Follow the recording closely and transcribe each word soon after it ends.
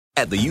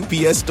At the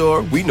UPS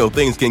Store, we know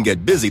things can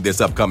get busy this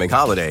upcoming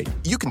holiday.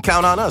 You can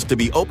count on us to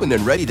be open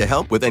and ready to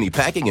help with any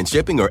packing and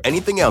shipping or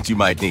anything else you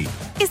might need.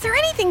 Is there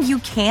anything you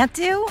can't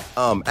do?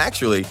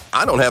 Actually,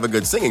 I don't have a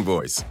good singing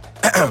voice.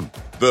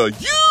 The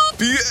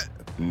UPS...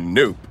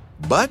 Nope.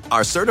 But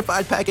our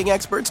certified packing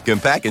experts can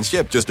pack and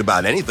ship just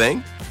about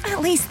anything.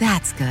 At least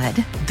that's good.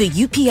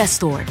 The UPS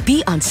Store.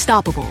 Be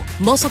unstoppable.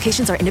 Most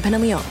locations are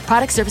independently owned.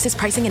 Product, services,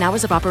 pricing, and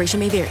hours of operation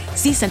may vary.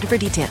 See Center for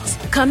details.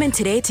 Come in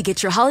today to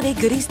get your holiday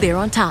goodies there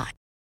on time.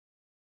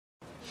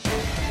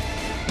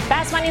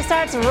 Fast Money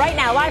starts right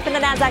now, live from the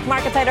NASDAQ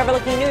market site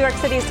overlooking New York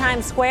City's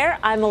Times Square.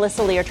 I'm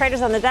Melissa Lee. Our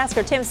traders on the desk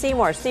are Tim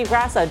Seymour, Steve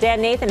Grasso,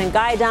 Dan Nathan, and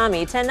Guy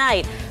Adami.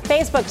 Tonight,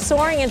 Facebook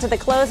soaring into the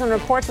close on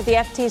reports that the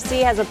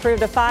FTC has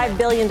approved a $5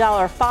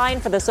 billion fine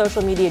for the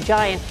social media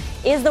giant.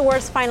 Is the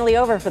worst finally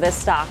over for this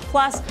stock?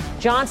 Plus,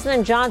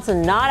 Johnson &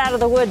 Johnson not out of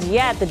the woods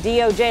yet. The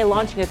DOJ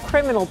launching a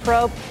criminal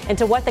probe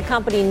into what the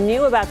company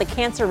knew about the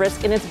cancer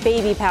risk in its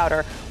baby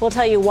powder. We'll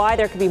tell you why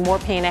there could be more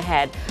pain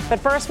ahead. But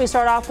first, we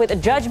start off with a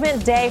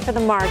judgment day for the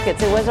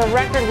markets. It was a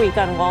record week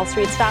on Wall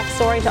Street. Stocks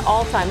soaring to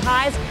all-time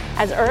highs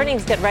as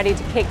earnings get ready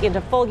to kick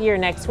into full gear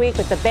next week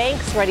with the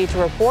banks ready to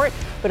report,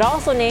 but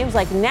also names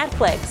like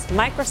Netflix,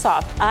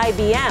 Microsoft,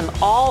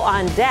 IBM, all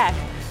on deck.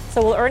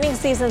 So will earnings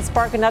season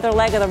spark another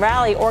leg of the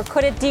rally, or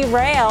could it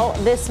derail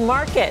this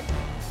market?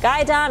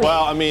 Guy Adami.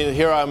 Well, I mean,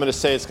 here I'm going to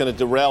say it's going to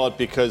derail it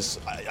because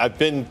I've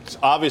been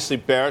obviously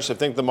bearish. I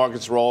think the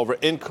markets roll over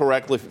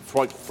incorrectly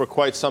for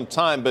quite some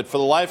time. But for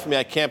the life of me,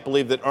 I can't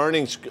believe that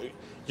earnings,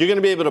 you're going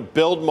to be able to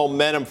build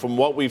momentum from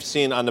what we've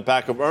seen on the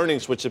back of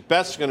earnings, which at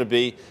best is going to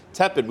be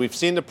tepid. We've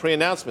seen the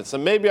pre-announcements.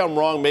 And maybe I'm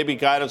wrong. Maybe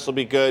guidance will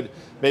be good.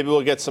 Maybe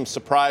we'll get some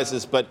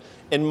surprises. But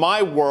in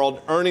my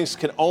world, earnings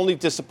can only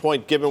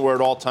disappoint given we're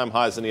at all-time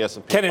highs in the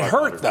S&P. Can it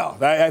hurt, though?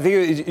 I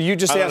think you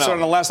just answered on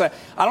the last night.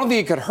 I don't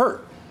think it could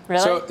hurt.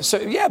 Really? So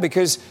yeah,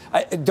 because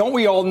don't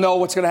we all know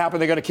what's going to happen?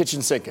 They're going to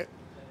kitchen sink it,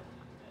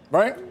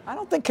 right? I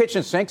don't think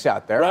kitchen sinks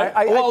out there. Right?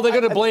 They're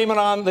going to blame it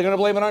on. They're going to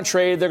blame it on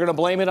trade. They're going to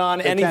blame it on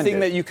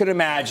anything that you could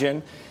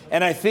imagine.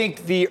 And I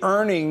think the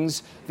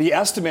earnings, the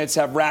estimates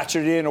have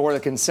ratcheted in, or the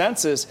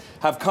consensus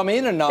have come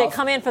in enough. They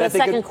come in for the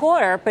second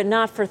quarter, but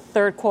not for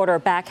third quarter,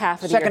 back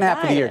half of the year. Second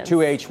half of the year,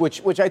 2H,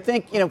 which I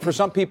think, for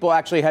some people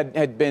actually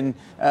had been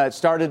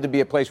started to be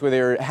a place where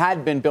there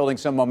had been building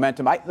some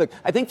momentum. I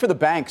think for the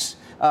banks,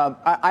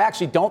 I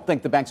actually don't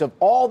think the banks, of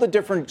all the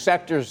different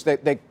sectors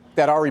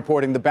that are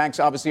reporting, the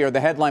banks obviously are the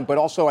headline, but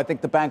also I think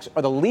the banks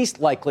are the least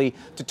likely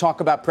to talk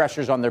about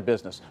pressures on their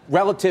business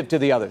relative to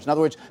the others. In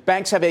other words,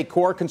 banks have a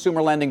core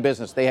consumer lending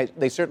business.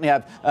 They certainly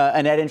have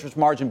a net interest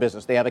margin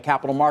business. They have a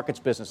capital markets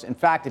business. In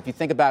fact, if you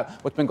think about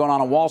what's been going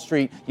on Wall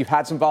Street, you've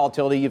had some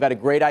volatility. You've had a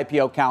great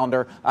IPO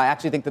calendar. I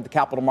actually think that the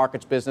capital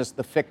markets business,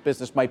 the FICC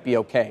business, might be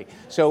okay.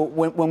 So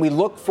when we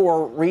look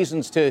for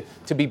reasons to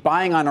be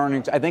buying on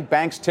earnings, I think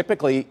banks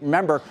typically,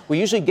 remember, we've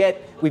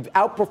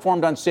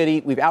outperformed on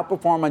Citi, we've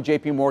outperformed on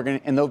JP Morgan,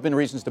 and those have been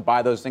reasons to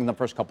buy those things in the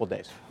first couple of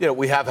days.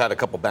 We have had a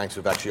couple banks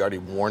who've actually already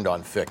warned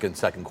on FICC in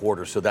second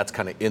quarter, so that's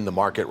kind of in the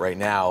market right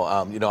now.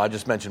 I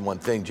just mentioned one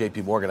thing,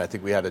 JP Morgan, I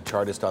think we had a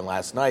chartist on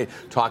last night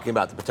talking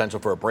about the potential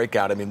for a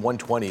breakout. I mean,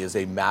 120 is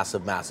a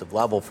massive, massive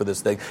level for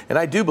this thing, and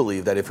I do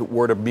believe that if it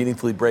were to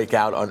meaningfully break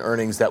out on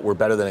earnings that were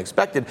better than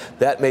expected,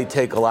 that may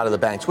take a lot of the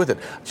banks with it.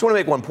 I just want to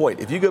make one point.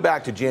 If you go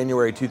back to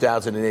January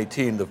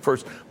 2018,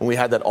 when we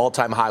had that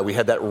all-time high, we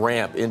had that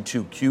ramp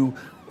into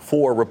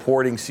Q4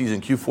 reporting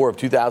season, Q4 of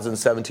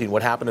 2017.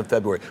 What happened in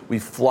February? We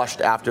flushed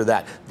after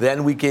that.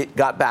 Then we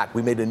got back.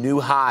 We made a new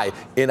high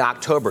in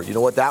October. You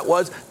know what that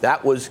was?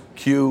 That was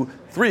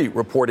Q3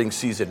 reporting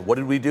season. What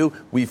did we do?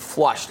 We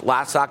flushed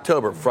last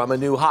October from a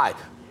new high.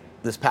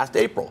 This past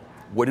April,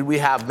 what did we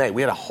have May?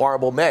 We had a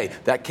horrible May.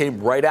 That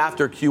came right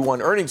after Q1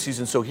 earnings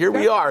season. So here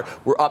we are.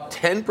 We're up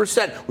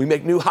 10%. We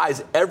make new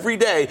highs every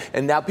day.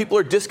 And now people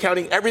are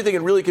discounting everything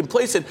and really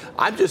complacent.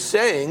 I'm just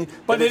saying.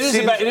 But it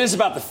is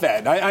about the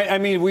Fed. I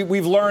mean,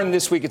 we've learned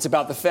this week it's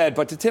about the Fed.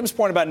 But to Tim's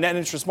point about net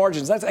interest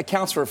margins, that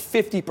accounts for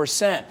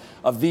 50%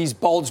 of these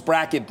bulge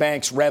bracket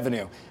banks'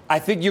 revenue. I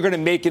think you're going to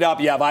make it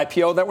up. You have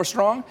IPO that were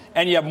strong,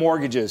 and you have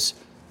mortgages.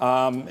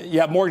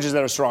 You have mortgages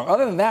that are strong.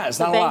 Other than that, it's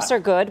not a lot. The banks are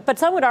good, but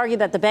some would argue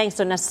that the banks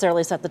don't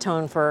necessarily set the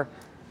tone for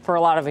a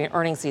lot of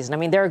earnings season. I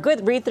mean, they're a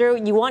good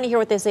read-through. You want to hear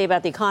what they say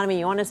about the economy.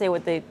 You want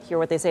to hear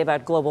what they say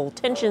about global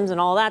tensions and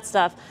all that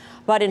stuff.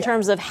 But in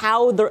terms of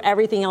how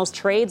everything else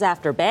trades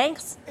after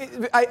banks,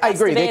 I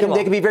agree. They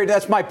can be very.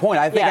 That's my point.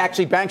 I think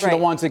actually banks are the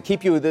ones that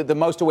keep you the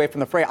most away from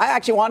the fray. I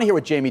actually want to hear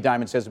what Jamie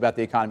Dimon says about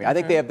the economy. I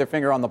think they have their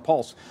finger on the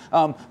pulse.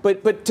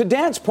 But to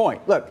Dan's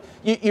point, look,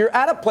 you're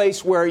at a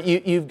place where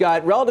you've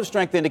got relative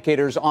strength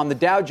indicators on the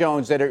Dow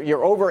Jones that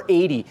you're over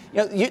 80.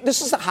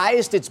 This is the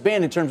highest it's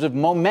been in terms of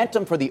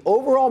momentum for the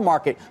overall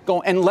market,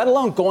 and let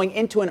alone going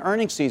into an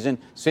earnings season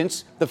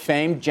since the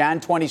famed Jan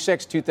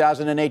 26,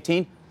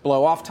 2018.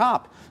 blow off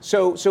top.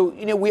 So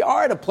we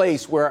are at a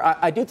place where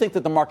I do think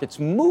that the market's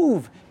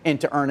move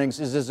into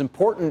earnings is as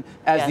important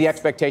as the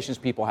expectations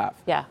people have.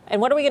 Yeah. And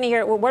what are we going to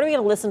hear? What are we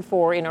going to listen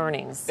for in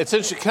earnings? It's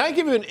interesting. Can I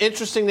give you an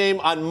interesting name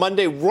on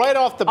Monday right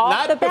off the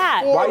bat?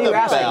 Why are you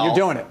asking? You're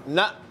doing it.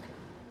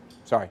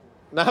 Sorry.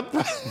 Not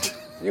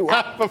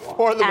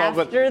before the bell.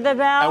 After the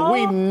bell? And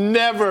we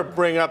never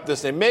bring up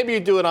this name. Maybe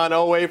you do it on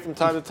OA from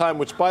time to time,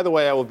 which, by the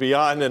way, I will be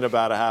on in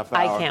about a half hour.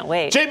 I can't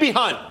wait. J.B.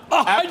 Hunt.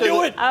 Oh, I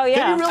knew it. Oh,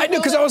 yeah. I knew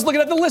because I was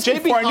looking at the list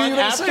before I knew you were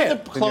going to say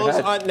it.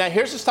 Close now,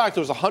 here's the stock.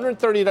 There was a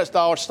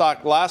 $130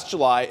 stock last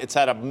July. It's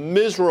had a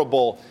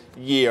miserable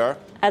year.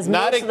 As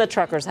most of the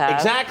truckers have.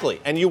 Exactly.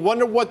 And you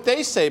wonder what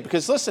they say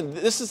because, listen,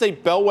 this is a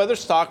bellwether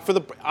stock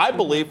I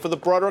believe, for the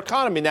broader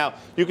economy. Now,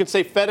 you can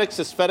say FedEx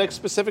is FedEx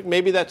specific.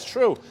 Maybe that's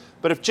true.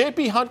 But if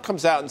J.P. Hunt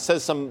comes out and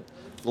says some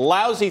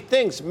lousy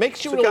things,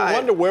 makes you really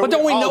wonder where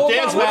don't we know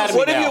Dan's about mad at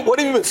me now. What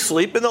have you been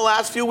sleeping the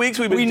last few weeks?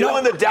 We've been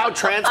doing the Dow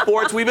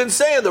transports. We've been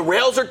saying the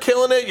rails are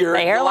killing it.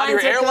 A lot of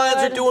your airlines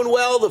are doing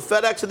well. The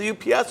FedEx and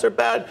the UPS are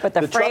bad. But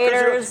the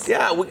freighters. We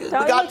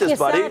got this,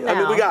 buddy. I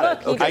mean, we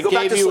got it. Okay, I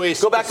gave you a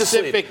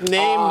specific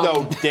name,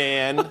 though,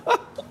 Dan.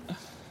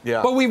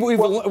 Yeah. But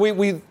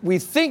we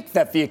think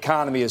that the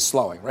economy is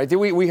slowing, right?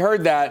 We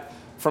heard that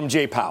from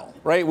Jay Powell,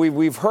 right?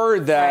 We've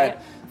heard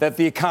that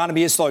the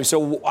economy is slowing.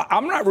 So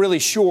I'm not really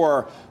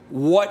sure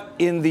what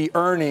in the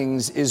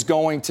earnings is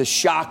going to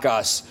shock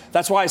us.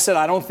 That's why I said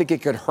I don't think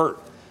it could hurt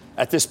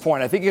at this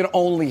point. I think it could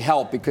only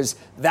help because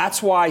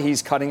that's why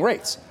he's cutting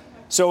rates.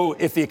 So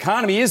if the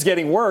economy is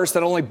getting worse,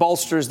 that only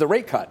bolsters the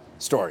rate cut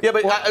story. Yeah,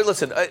 but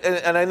listen,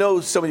 and I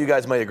know some of you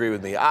guys might agree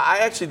with me. I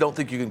actually don't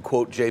think you can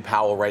quote Jay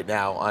Powell right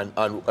now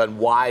on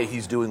why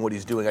he's doing what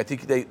he's doing. I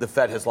think the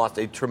Fed has lost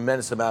a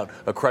tremendous amount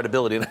of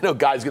credibility. And I know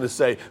Guy's going to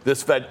say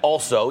this Fed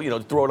also,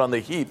 throw it on the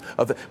heap.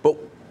 But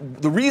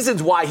the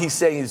reasons why he's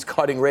saying he's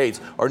cutting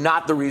rates are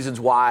not the reasons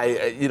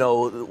why,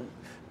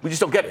 we just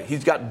don't get it.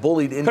 He's got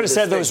bullied into Could have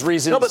said those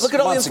reasons. No, but look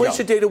at all the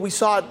inflation ago. data we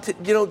saw,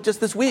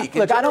 just this week.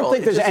 Look, I don't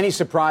think there's any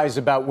surprise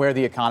about where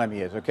the economy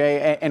is,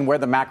 okay, and where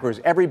the macro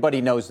is. Everybody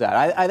knows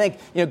that. I think,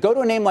 go to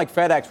a name like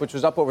FedEx, which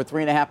was up over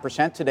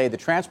 3.5% today, the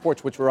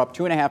transports, which were up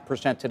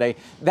 2.5% today.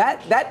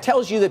 That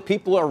tells you that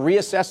people are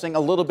reassessing a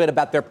little bit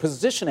about their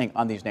positioning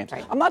on these names.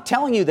 Right. I'm not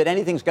telling you that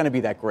anything's going to be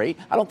that great.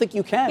 I don't think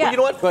you can. Yeah. Well, you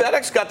know what?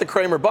 FedEx got the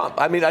Kramer bump.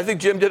 I mean, I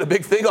think Jim did a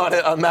big thing on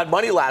it on Mad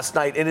Money last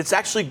night, and it's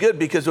actually good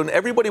because when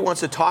everybody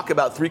wants to talk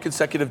about 3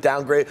 consecutive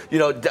downward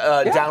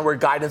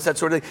guidance, that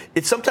sort of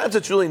thing. Sometimes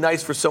it's really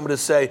nice for someone to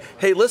say,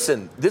 hey,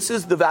 listen, this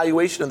is the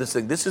valuation of this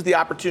thing. This is the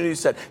opportunity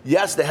set.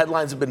 Yes, the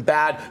headlines have been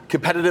bad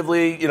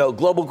competitively,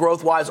 global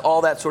growth-wise,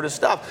 all that sort of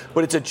stuff.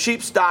 But it's a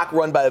cheap stock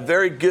run by a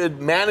very good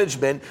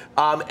management,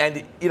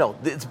 and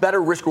it's better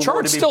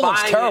risk-reward to be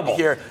buying it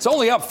here. It's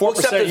only up 4%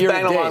 except it's year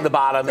bang to date. along the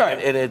bottom,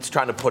 and it's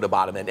trying to put a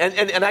bottom in.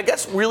 And I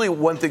guess really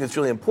one thing that's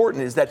really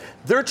important is that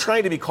they're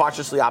trying to be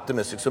cautiously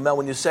optimistic. So, Mel,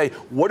 when you say,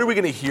 what are we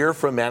going to hear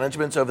from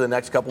managements over the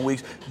next couple of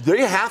weeks,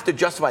 they have to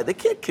justify. They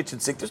can't kitchen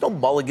sink. There's no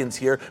mulligans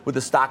here with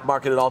the stock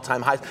market at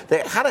all-time highs. They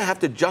have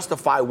to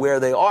justify where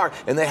they are,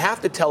 and they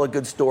have to tell a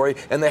good story,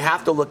 and they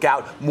have to look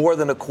out more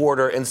than a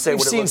quarter and say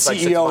what it looks like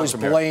 6 months from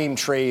here. We've seen CEOs blame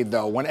trade,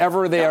 though.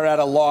 Whenever they are at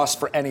a loss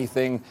for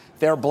anything,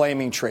 they're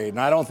blaming trade. And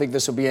I don't think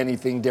this will be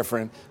anything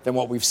different than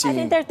what we've seen. I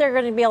think that there are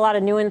going to be a lot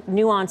of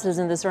nuances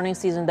in this earnings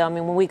season, though. I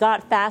mean, when we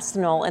got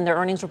Fastenal and their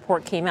earnings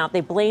report came out,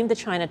 they blamed the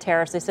China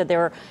tariffs. They said they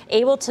were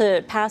able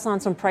to pass on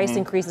some price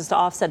increases to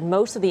offset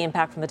most of the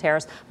impact from the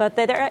tariffs, but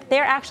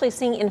they're actually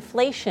seeing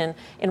inflation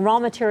in raw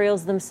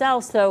materials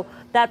themselves. So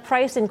that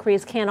price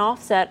increase can't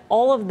offset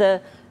all of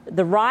the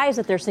rise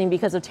that they're seeing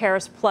because of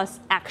tariffs plus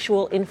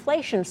actual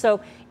inflation.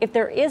 So if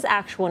there is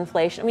actual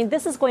inflation, I mean,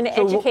 this is going to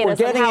educate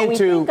us on how we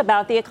think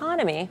about the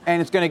economy.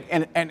 And it's going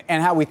to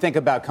and how we think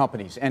about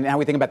companies and how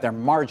we think about their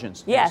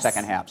margins in the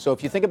second half. So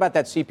if you think about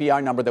that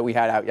CPI number that we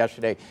had out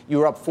yesterday, you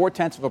were up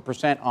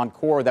 0.4% on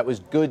core. That was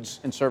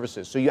goods and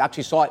services. So you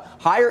actually saw it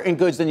higher in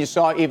goods than you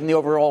saw even the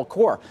overall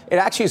core. It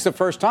actually is the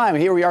first time.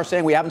 Here we are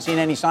saying we haven't seen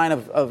any sign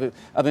of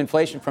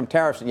inflation from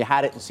tariffs, and you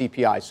had it in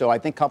CPI. So I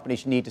think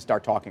companies need to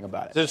start talking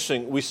about it. It's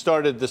interesting. We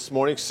started this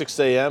morning, 6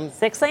 a.m.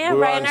 6 a.m. We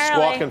were right on and early.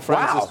 Squawk and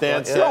Friends, as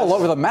Dan said. You're all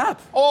over the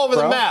map. All over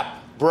the map,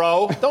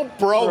 bro. Don't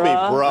bro me,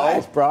 bro.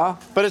 Nice, bro.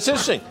 But it's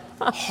interesting.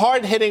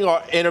 Hard-hitting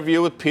our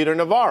interview with Peter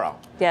Navarro.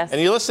 Yes.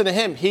 And you listen to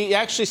him. He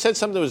actually said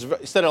something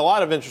he said a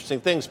lot of interesting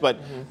things, but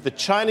the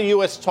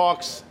China-U.S.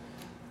 talks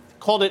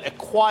called it a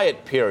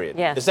quiet period.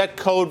 Yes. Is that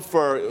code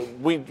for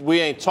we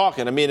ain't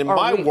talking? I mean, in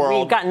my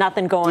world, we've got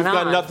nothing going on.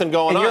 We've got nothing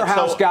going on. In your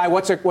house, Guy,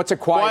 what's a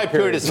quiet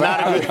period? Is not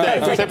a good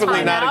thing. It's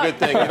typically not a good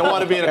thing. You don't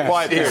want to be in a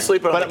quiet period.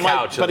 Sleeping on the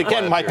couch. But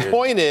again, my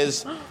point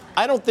is,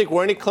 I don't think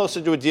we're any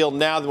closer to a deal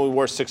now than we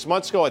were 6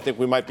 months ago. I think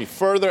we might be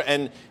further.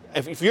 And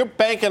if you're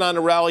banking on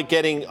a rally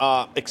getting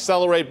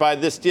accelerated by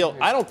this deal,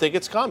 I don't think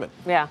it's coming.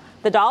 Yeah.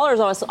 The dollar is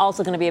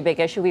also going to be a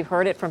big issue. We've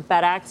heard it from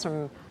FedEx,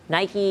 from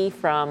Nike,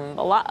 from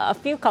a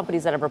few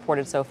companies that have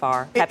reported so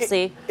far.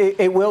 Pepsi.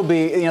 It will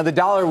be. The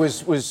dollar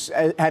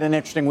had an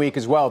interesting week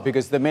as well,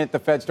 because the minute the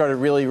Fed started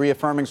really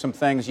reaffirming some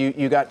things,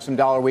 you got some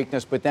dollar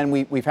weakness. But then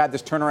we've had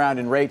this turnaround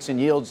in rates and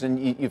yields,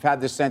 and you've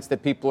had this sense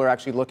that people are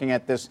actually looking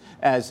at this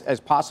as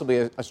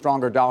possibly a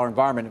stronger dollar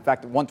environment. In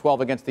fact, at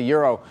 112 against the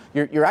euro,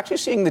 you're actually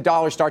seeing the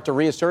dollar start to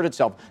reassert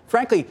itself.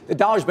 Frankly, the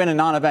dollar's been a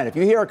non-event. If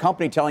you hear a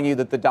company telling you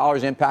that the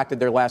dollar's impacted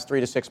their last 3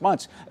 to 6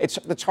 months,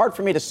 it's hard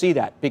for me to see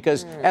that,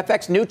 because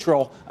FX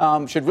neutral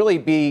should really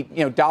be,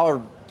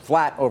 dollar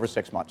flat over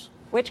 6 months.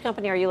 Which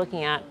company are you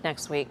looking at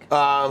next week?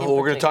 We're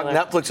going to talk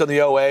Netflix on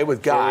the OA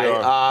with Guy.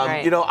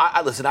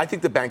 Right. Listen, I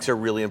think the banks are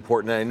really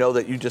important. And I know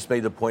that you just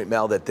made the point,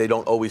 Mel, that they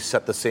don't always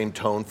set the same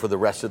tone for the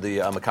rest of the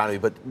economy.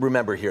 But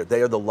remember here,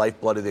 they are the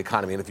lifeblood of the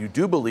economy. And if you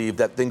do believe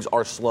that things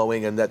are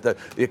slowing and that the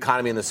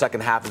economy in the second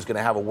half is going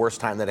to have a worse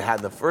time than it had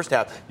in the first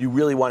half, you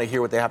really want to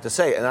hear what they have to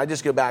say. And I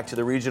just go back to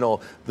the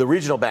regional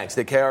banks,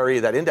 the KRE,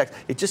 that index.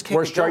 It just can't.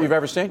 Worst chart you've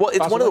ever seen? Well,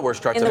 it's one of the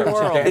worst charts I've ever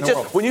seen. seen. It's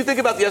just, when you think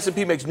about the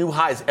S&P makes new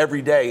highs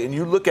every day, and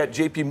you look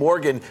at JP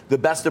Morgan, the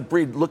best of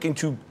breed, looking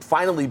to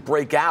finally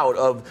break out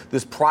of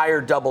this prior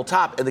double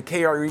top, and the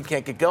KRE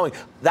can't get going.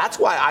 That's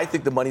why I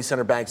think the money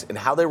center banks and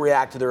how they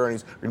react to their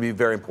earnings are going to be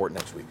very important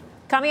next week.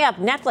 Coming up,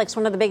 Netflix,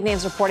 one of the big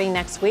names reporting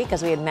next week.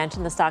 As we had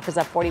mentioned, the stock is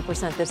up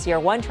 40% this year.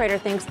 One trader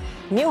thinks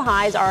new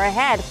highs are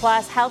ahead.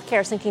 Plus,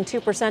 healthcare sinking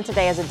 2%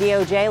 today as the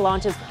DOJ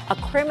launches a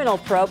criminal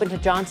probe into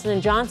Johnson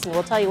 & Johnson.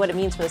 We'll tell you what it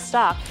means for the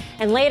stock.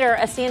 And later,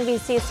 a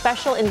CNBC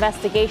special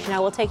investigation. I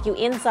will take you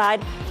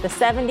inside the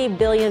 $70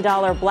 billion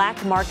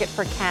black market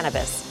for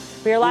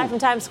cannabis. We are live from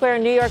Times Square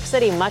in New York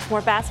City. Much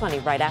more Fast Money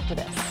right after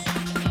this.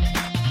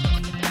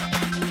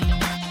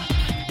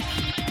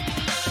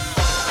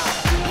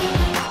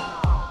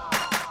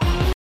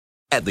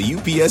 At the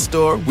UPS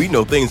Store, we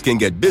know things can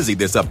get busy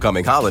this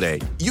upcoming holiday.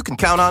 You can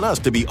count on us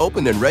to be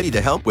open and ready to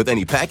help with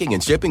any packing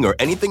and shipping or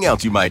anything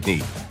else you might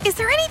need. Is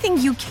there anything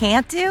you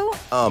can't do?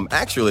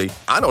 Actually,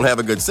 I don't have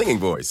a good singing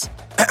voice.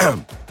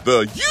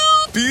 The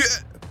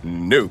UPS...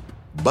 Nope.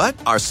 But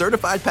our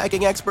certified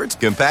packing experts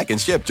can pack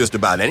and ship just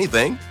about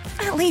anything.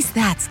 At least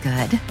that's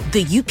good.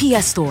 The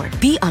UPS Store.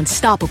 Be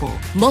unstoppable.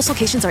 Most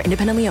locations are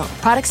independently owned.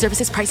 Product,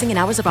 services, pricing, and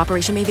hours of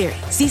operation may vary.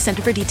 See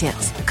Center for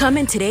details. Come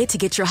in today to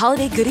get your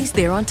holiday goodies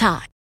there on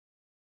time.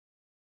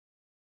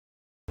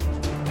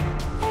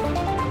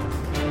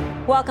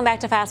 Welcome back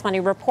to Fast Money.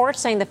 Reports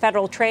saying the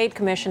Federal Trade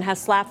Commission has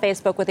slapped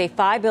Facebook with a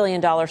 $5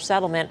 billion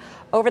settlement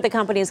over the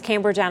company's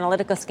Cambridge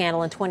Analytica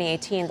scandal in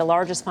 2018, the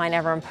largest fine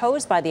ever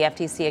imposed by the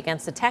FTC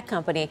against the tech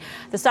company.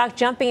 The stock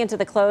jumping into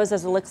the close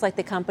as it looks like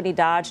the company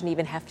dodged an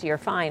even heftier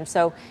fine.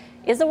 So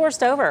is the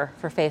worst over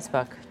for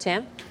Facebook?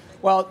 Tim?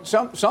 Well,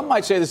 some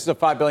might say this is a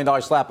 $5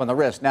 billion slap on the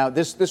wrist. Now,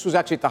 this was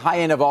actually at the high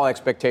end of all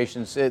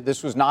expectations.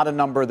 This was not a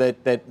number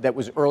that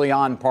was early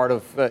on part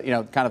of,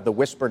 kind of the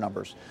whisper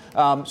numbers.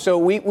 So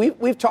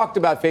we've talked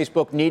about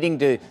Facebook needing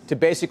to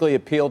basically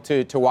appeal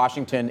to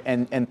Washington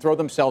and throw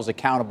themselves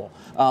accountable.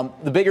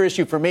 The bigger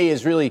issue for me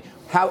is really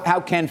how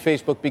can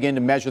Facebook begin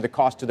to measure the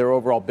cost to their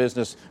overall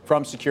business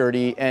from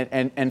security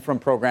and from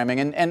programming?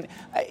 And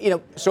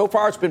so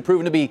far it's been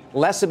proven to be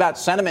less about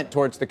sentiment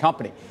towards the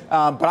company.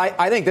 But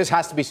I think this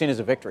has to be seen as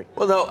a victory.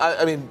 Well, no,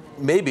 I mean,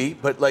 maybe.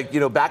 But,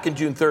 back in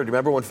June 3rd,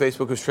 remember when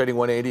Facebook was trading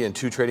 180 and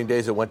 2 trading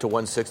days it went to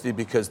 160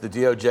 because the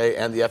DOJ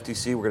and the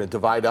FTC were going to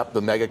divide up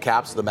the mega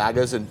caps, the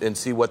MAGAs, and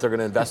see what they're going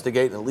to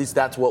investigate. And at least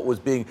that's what was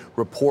being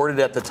reported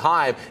at the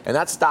time. And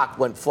that stock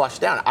went flush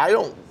down.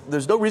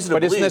 There's no reason to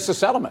believe. But isn't this a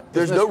settlement?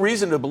 There's no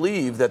reason to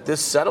believe that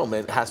this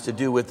settlement has to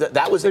do with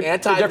that was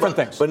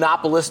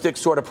anti-monopolistic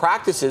sort of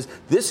practices.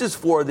 This is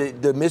for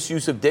the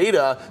misuse of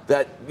data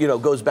that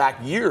goes back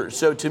years.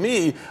 So to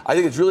me, I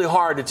think it's really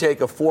hard to take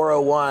a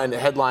 401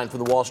 headline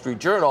from the Wall Street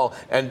Journal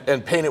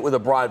and paint it with a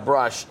broad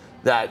brush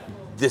that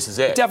this is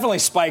it. It definitely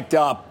spiked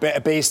up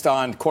based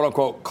on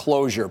quote-unquote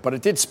closure, but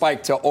it did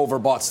spike to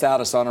overbought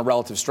status on a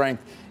relative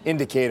strength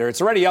indicator.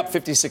 It's already up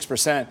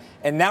 56%,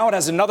 and now it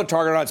has another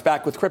target on its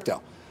back with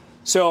crypto.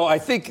 So I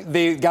think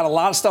they got a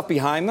lot of stuff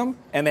behind them,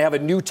 and they have a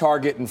new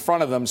target in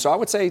front of them. So I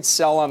would say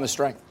sell on the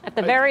strength. At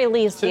the very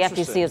least, the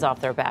FTC is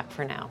off their back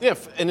for now. Yeah,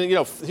 and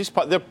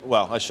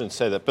I shouldn't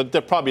say that, but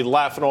they're probably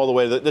laughing all the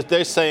way.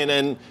 They're saying,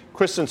 and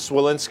Kristen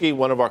Swilinski,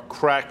 one of our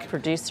crack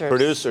producers,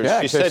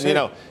 she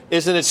said,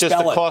 isn't it just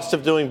the cost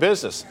of doing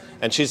business?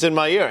 And she's in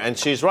my ear, and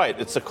she's right.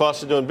 It's the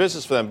cost of doing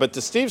business for them. But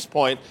to Steve's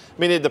point, I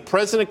mean, you had the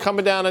president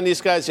coming down on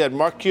these guys. You had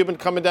Mark Cuban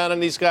coming down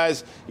on these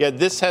guys. You had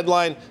this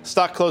headline,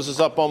 stock closes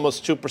up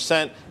almost 2%.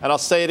 And I'll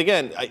say it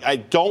again. I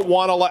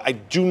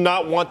do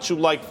not want to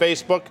like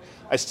Facebook.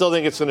 I still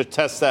think it's going to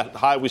test that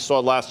high we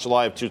saw last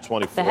July of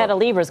 224. The head of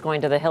Libra is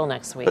going to the Hill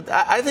next week. But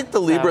I think the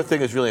Libra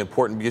thing is really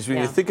important because when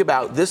you think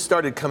about this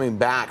started coming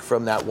back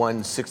from that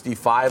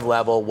 165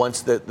 level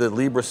once the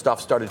Libra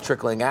stuff started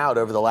trickling out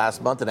over the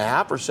last month and a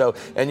half or so.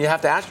 And you have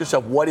to ask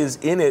yourself what is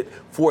in it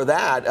for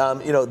that.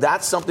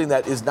 That's something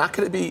that is not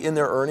going to be in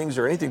their earnings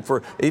or anything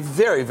for a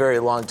very, very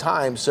long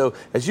time. So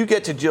as you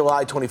get to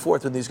July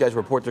 24th when these guys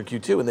report their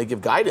Q2 and they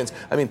give guidance,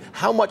 I mean,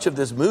 how much of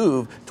this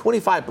move,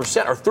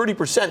 25% or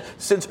 30%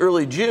 since early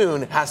early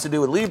June has to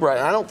do with Libra,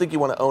 and I don't think you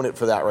want to own it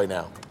for that right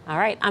now. All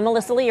right. I'm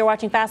Melissa Lee. You're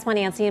watching Fast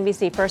Money on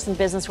CNBC, First in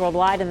Business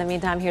Worldwide. In the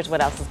meantime, here's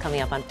what else is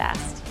coming up on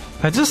Fast.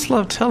 I just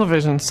love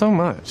television so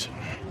much.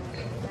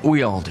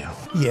 We all do.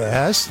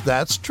 Yes,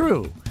 that's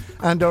true.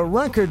 And a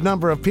record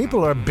number of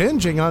people are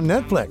binging on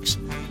Netflix.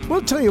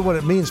 We'll tell you what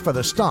it means for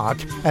the stock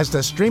as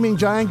the streaming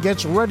giant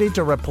gets ready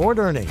to report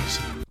earnings.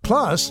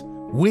 Plus,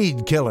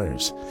 weed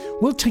killers.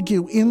 We'll take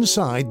you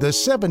inside the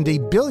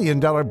 $70 billion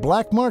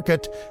black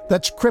market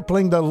that's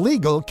crippling the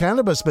legal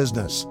cannabis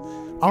business.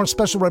 Our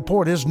special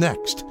report is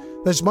next.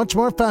 There's much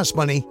more Fast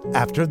Money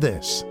after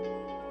this.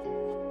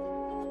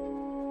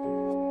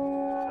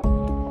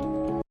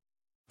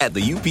 At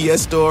the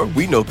UPS Store,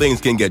 we know things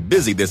can get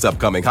busy this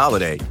upcoming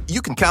holiday.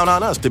 You can count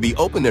on us to be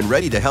open and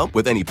ready to help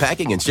with any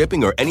packing and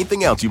shipping or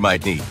anything else you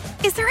might need.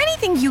 Is there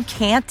anything you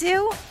can't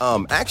do?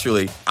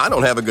 Actually, I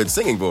don't have a good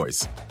singing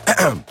voice.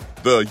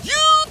 The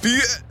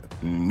UPS...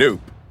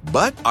 Nope.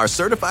 But our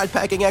certified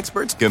packing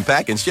experts can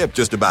pack and ship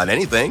just about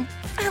anything.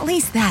 At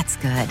least that's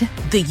good.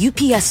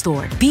 The UPS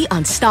Store. Be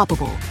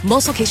unstoppable.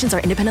 Most locations are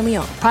independently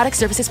owned. Product,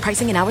 services,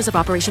 pricing, and hours of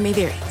operation may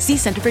vary. See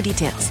Center for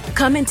details.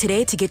 Come in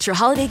today to get your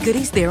holiday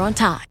goodies there on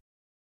time.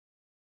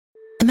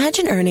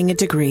 Imagine earning a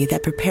degree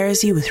that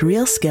prepares you with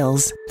real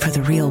skills for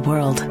the real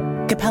world.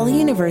 Capella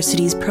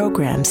University's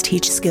programs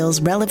teach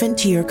skills relevant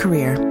to your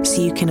career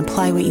so you can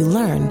apply what you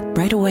learn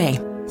right away.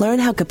 Learn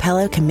how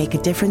Capella can make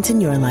a difference in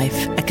your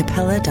life at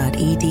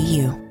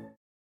capella.edu.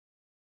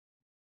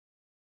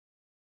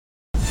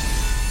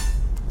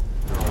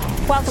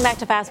 Welcome back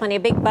to Fast Money. A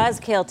big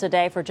buzzkill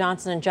today for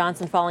Johnson &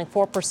 Johnson, falling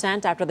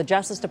 4% after the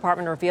Justice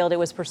Department revealed it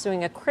was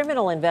pursuing a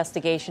criminal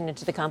investigation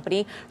into the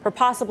company for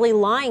possibly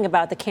lying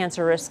about the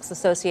cancer risks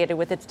associated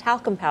with its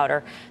talcum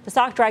powder. The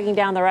stock dragging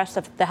down the rest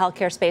of the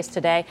healthcare space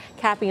today,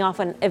 capping off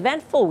an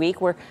eventful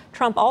week where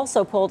Trump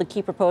also pulled a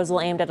key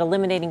proposal aimed at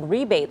eliminating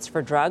rebates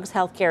for drugs.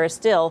 Healthcare is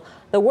still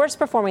the worst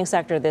performing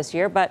sector this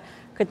year, but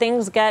could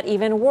things get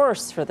even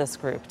worse for this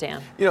group,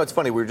 Dan? You know, it's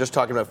funny. We were just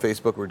talking about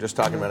Facebook. We were just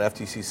talking about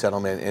FTC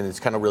settlement, and it's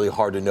kind of really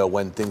hard to know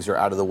when things are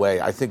out of the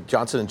way. I think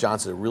Johnson &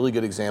 Johnson is a really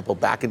good example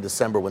back in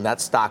December when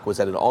that stock was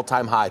at an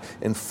all-time high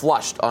and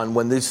flushed on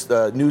when this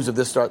news of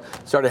this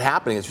started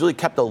happening. It's really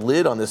kept a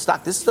lid on this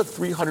stock. This is a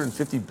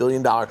 $350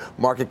 billion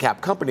market cap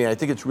company, and I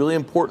think it's really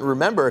important to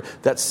remember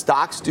that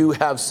stocks do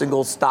have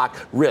single stock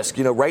risk.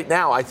 You know, right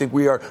now, I think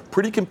we are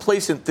pretty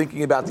complacent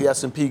thinking about the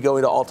S&P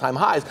going to all-time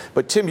highs.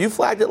 But, Tim, you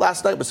flagged it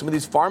last night with some of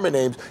these pharma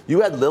names. You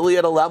had Lilly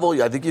at a level.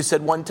 I think you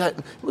said 110.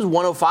 It was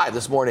 105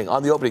 this morning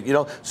on the opening. You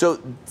know, so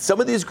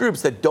some of these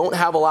groups that don't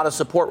have a lot of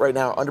support right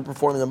now are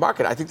underperforming the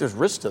market. I think there's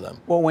risk to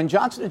them. Well, when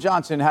Johnson &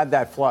 Johnson had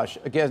that flush,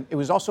 again, it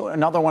was also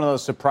another one of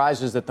those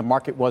surprises that the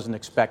market wasn't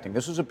expecting.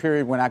 This was a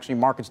period when actually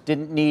markets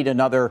didn't need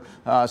another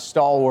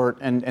stalwart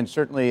and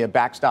certainly a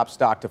backstop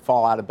stock to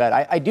fall out of bed.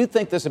 I do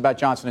think this about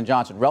Johnson &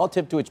 Johnson.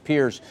 Relative to its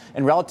peers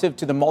and relative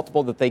to the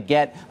multiple that they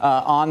get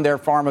on their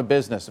pharma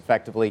business,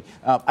 effectively,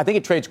 I think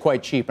it trades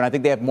quite cheap, and I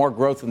think they have more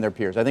growth than their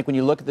peers. I think when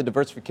you look at the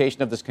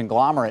diversification of this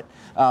conglomerate,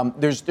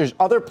 there's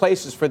other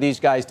places for these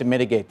guys to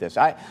mitigate this.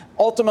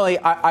 Ultimately,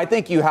 I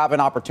think you have an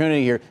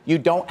opportunity here. You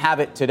don't have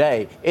it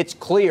today. It's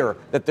clear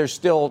that there's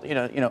still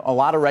a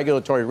lot of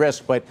regulatory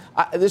risk, but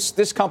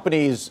this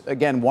company is,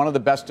 again, one of the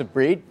best of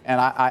breed,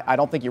 and I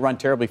don't think you run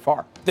terribly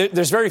far.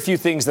 There's very few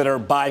things that are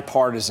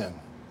bipartisan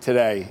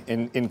today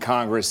in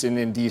Congress and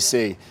in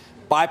D.C.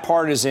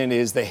 Bipartisan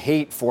is the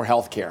hate for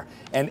health care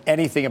and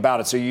anything about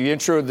it. So you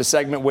introed the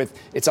segment with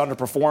it's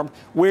underperformed.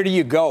 Where do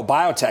you go?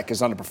 Biotech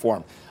has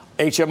underperformed.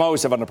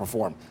 HMOs have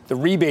underperformed. The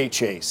rebate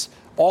chase.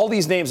 All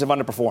these names have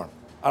underperformed.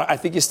 I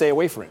think you stay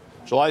away from it.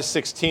 July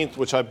 16th,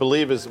 which I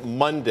believe is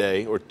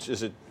Monday, or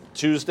is it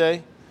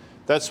Tuesday?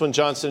 That's when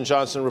Johnson &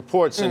 Johnson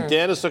reports. And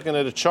Dan is looking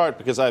at a chart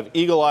because I have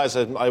eagle eyes.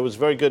 I was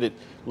very good at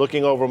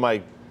looking over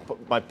my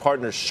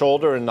partner's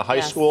shoulder in the high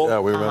school. Yeah,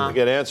 we remember. To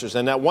get answers.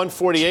 And that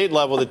 148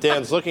 level that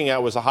Dan's looking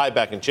at was a high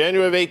back in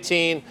January of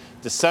 18,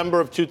 December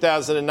of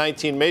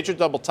 2019, major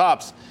double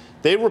tops.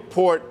 They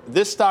report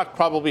this stock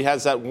probably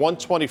has that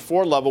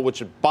 124 level, which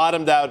had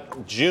bottomed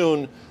out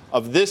June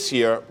of this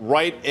year,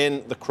 right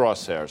in the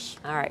crosshairs.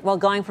 All right. Well,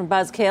 going from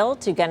buzzkill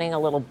to getting a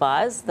little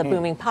buzz, the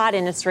booming pot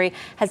industry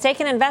has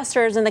taken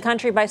investors in the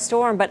country by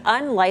storm, but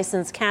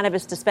unlicensed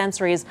cannabis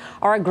dispensaries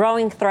are a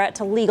growing threat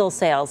to legal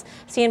sales.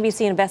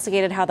 CNBC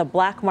investigated how the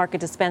black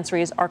market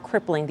dispensaries are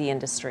crippling the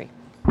industry.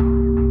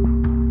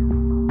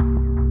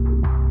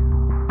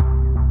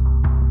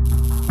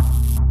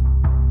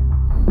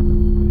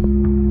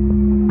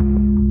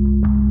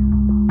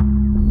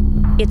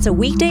 It's a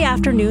weekday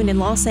afternoon in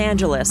Los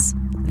Angeles,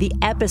 the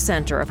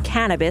epicenter of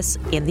cannabis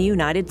in the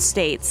United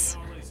States.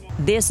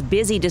 This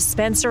busy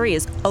dispensary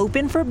is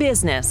open for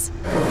business.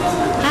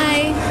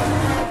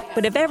 Hi.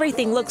 But if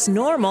everything looks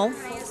normal,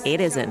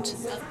 it isn't.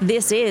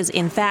 This is,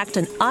 in fact,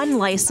 an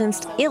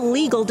unlicensed,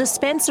 illegal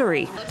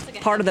dispensary,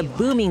 part of the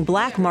booming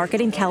black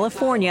market in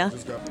California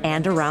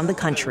and around the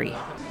country.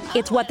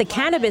 It's what the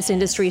cannabis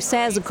industry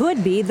says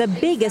could be the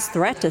biggest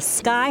threat to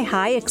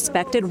sky-high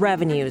expected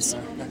revenues.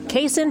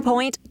 Case in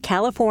point,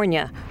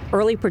 California,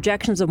 Early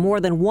projections of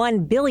more than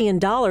 $1 billion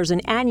in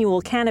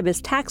annual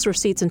cannabis tax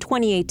receipts in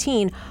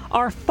 2018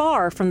 are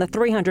far from the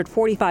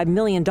 $345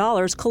 million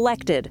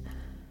collected.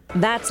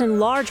 That's in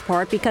large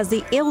part because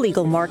the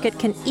illegal market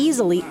can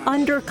easily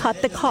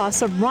undercut the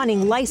costs of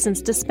running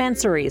licensed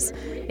dispensaries.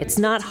 It's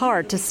not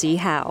hard to see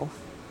how.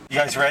 You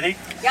guys ready?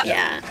 Yep.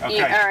 Yeah. Okay.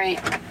 Yeah, all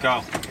right.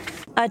 Go.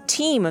 A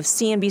team of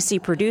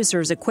CNBC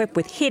producers equipped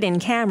with hidden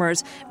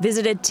cameras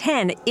visited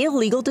 10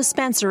 illegal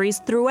dispensaries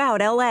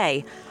throughout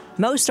L.A.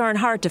 Most aren't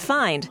hard to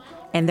find,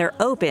 and they're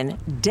open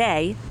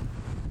day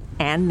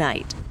and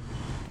night.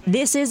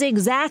 This is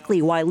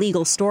exactly why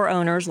legal store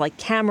owners like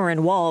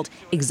Cameron Wald,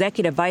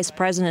 executive vice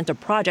president of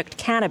Project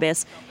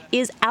Cannabis,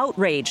 is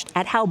outraged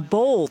at how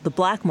bold the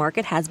black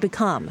market has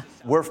become.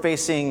 We're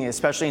facing,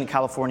 especially in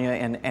California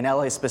and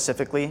LA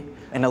specifically,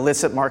 an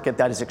illicit market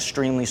that is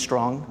extremely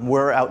strong.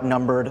 We're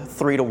outnumbered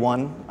 3 to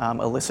 1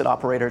 illicit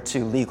operator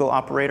to legal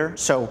operator.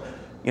 So,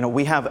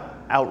 we have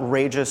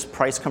outrageous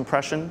price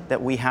compression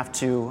that we have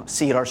to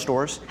see at our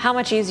stores. How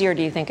much easier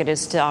do you think it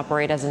is to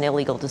operate as an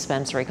illegal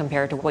dispensary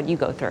compared to what you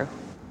go through?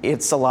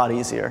 It's a lot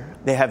easier.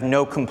 They have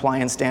no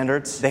compliance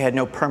standards. They had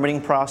no permitting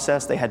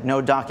process. They had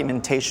no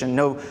documentation,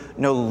 no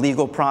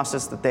legal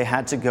process that they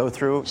had to go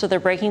through. So they're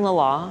breaking the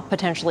law,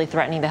 potentially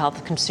threatening the health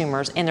of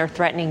consumers, and they're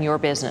threatening your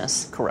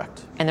business.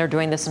 Correct. And they're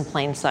doing this in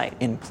plain sight.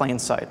 In plain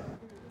sight.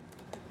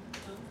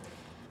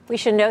 We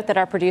should note that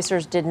our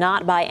producers did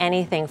not buy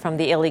anything from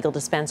the illegal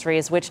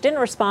dispensaries, which didn't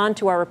respond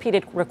to our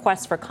repeated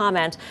requests for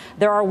comment.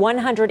 There are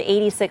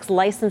 186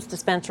 licensed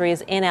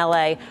dispensaries in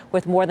L.A.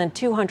 with more than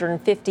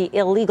 250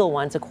 illegal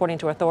ones, according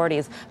to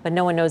authorities, but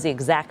no one knows the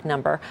exact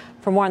number.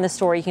 For more on this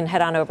story, you can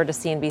head on over to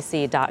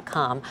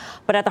CNBC.com.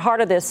 But at the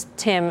heart of this,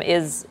 Tim,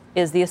 is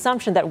the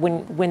assumption that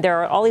when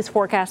there are all these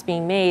forecasts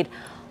being made,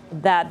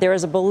 that there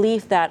is a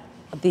belief that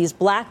these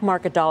black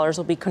market dollars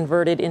will be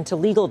converted into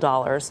legal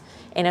dollars.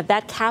 And if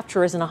that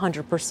capture isn't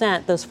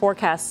 100%, those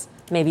forecasts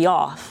may be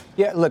off.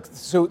 Yeah, look,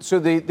 so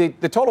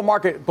the total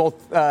market, both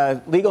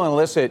legal and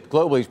illicit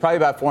globally, is probably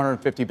about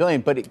 $450 billion.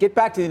 But get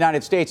back to the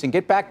United States and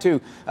get back to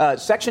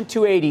Section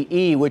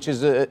 280E, which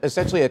is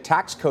essentially a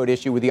tax code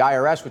issue with the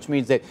IRS, which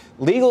means that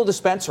legal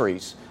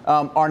dispensaries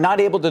are not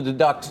able to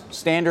deduct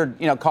standard,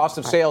 cost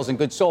of sales and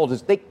goods sold.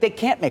 They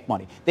can't make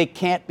money. They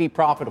can't be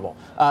profitable.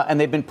 And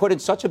they've been put in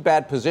such a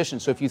bad position.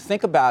 So if you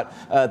think about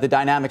the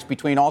dynamics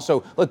between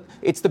also, look,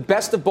 it's the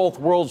best of both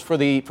worlds for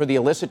the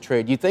illicit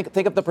trade. You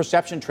think of the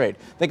perception trade.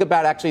 Think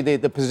about actually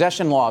the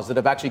possession laws that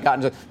have actually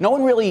gotten to. No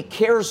one really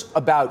cares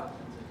about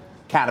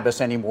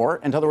cannabis anymore.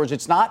 In other words,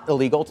 it's not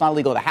illegal. It's not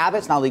illegal to have it.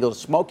 It's not illegal to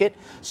smoke it.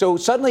 So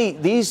suddenly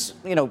these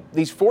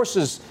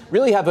forces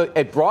really have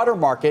a broader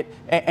market,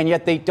 and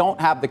yet they don't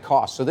have the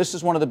cost. So this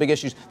is one of the big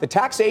issues. The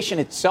taxation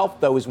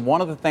itself, though, is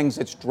one of the things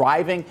that's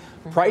driving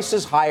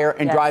prices higher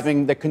and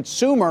driving the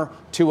consumer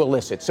to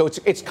illicit. So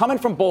it's coming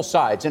from both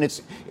sides, and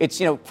it's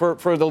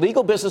for the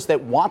legal business that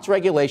wants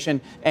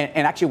regulation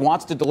and actually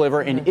wants to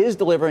deliver and is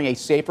delivering a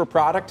safer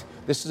product.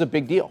 This is a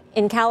big deal.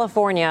 In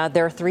California,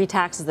 there are 3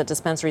 taxes that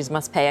dispensaries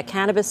must pay: a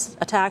cannabis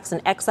tax,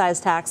 an excise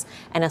tax,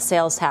 and a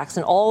sales tax.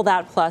 And all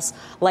that plus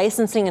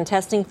licensing and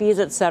testing fees,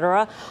 et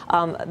cetera,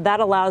 that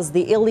allows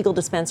the illegal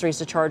dispensaries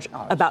to charge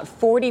about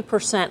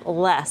 40%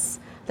 less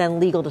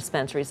than legal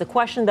dispensaries. The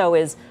question, though,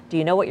 is, do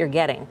you know what you're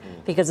getting?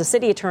 Because the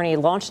city attorney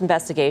launched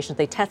investigations.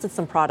 They tested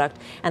some product,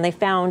 and they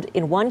found,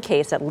 in one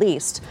case at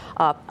least,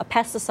 a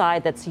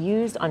pesticide that's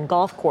used on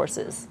golf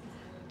courses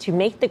to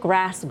make the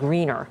grass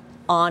greener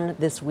on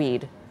this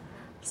weed.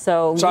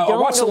 So I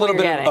watched a little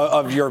bit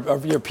of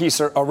your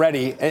piece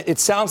already. It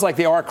sounds like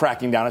they are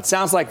cracking down. It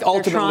sounds like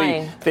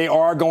ultimately they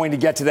are going to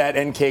get to that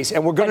end case,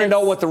 and we're going to know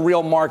what the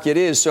real market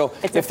is. So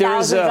it's if there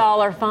is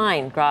 $1,000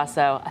 fine,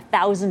 Grasso.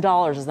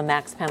 $1,000 is the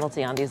max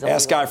penalty on these.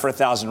 Ask Guy for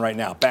 $1,000 right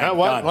now. Bang,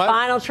 what?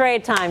 Final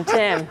trade time,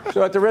 Tim.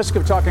 So at the risk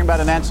of talking about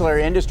an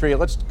ancillary industry,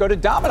 let's go to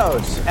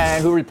Domino's,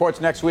 and who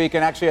reports next week.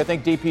 And actually, I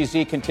think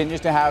DPZ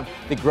continues to have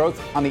the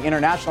growth on the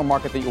international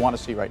market that you want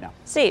to see right now.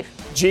 Steve.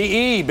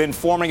 GE been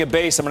forming a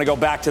base. I'm going to go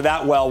back to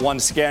that well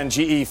once again.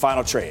 GE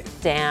final trade.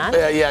 Dan?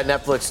 Yeah,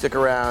 Netflix, stick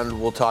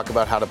around. We'll talk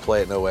about how to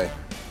play it in OA.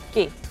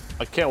 Keith?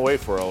 I can't wait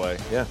for OA.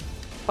 Yeah.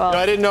 Well,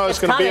 I didn't know it was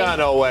going to be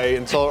on OA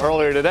until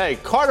earlier today.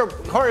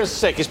 Carter's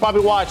sick. He's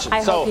probably watching.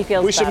 I hope he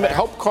feels we should better.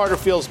 hope Carter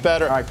feels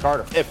better. All right,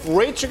 Carter. If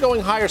rates are going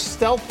higher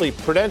stealthily,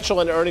 Prudential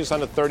and earnings on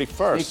the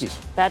 31st.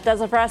 That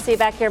does it for us. See you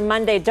back here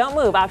Monday. Don't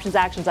move. Options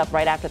Action's up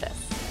right after this.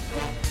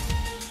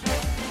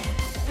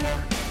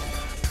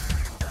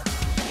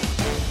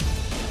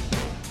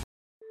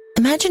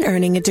 Imagine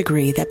earning a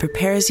degree that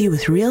prepares you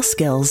with real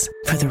skills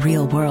for the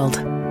real world.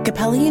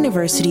 Capella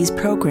University's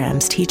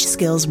programs teach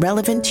skills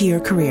relevant to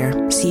your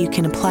career so you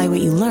can apply what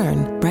you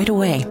learn right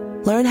away.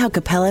 Learn how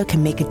Capella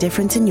can make a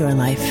difference in your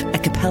life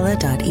at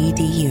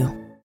capella.edu.